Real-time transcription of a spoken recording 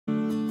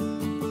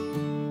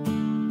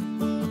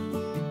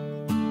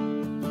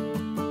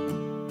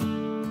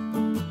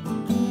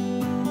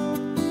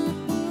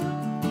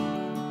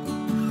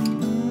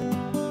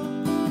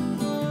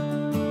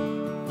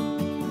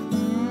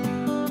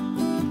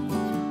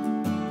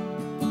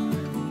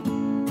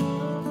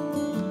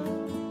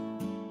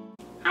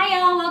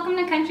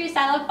to Country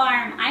Salad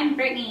Farm. I'm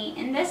Brittany.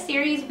 In this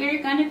series,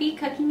 we're going to be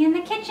cooking in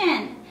the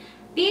kitchen.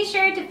 Be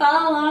sure to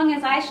follow along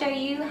as I show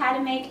you how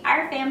to make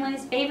our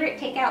family's favorite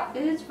takeout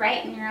foods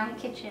right in your own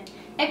kitchen.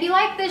 If you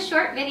like this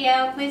short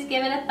video, please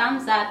give it a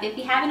thumbs up. If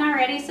you haven't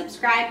already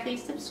subscribed,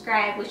 please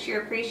subscribe. We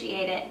sure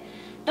appreciate it.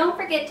 Don't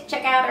forget to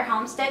check out our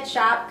homestead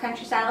shop,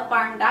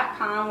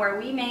 countrysaladfarm.com, where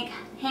we make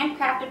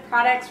handcrafted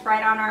products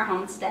right on our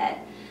homestead.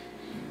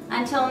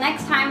 Until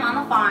next time on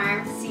the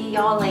farm, see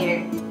y'all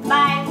later.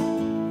 Bye!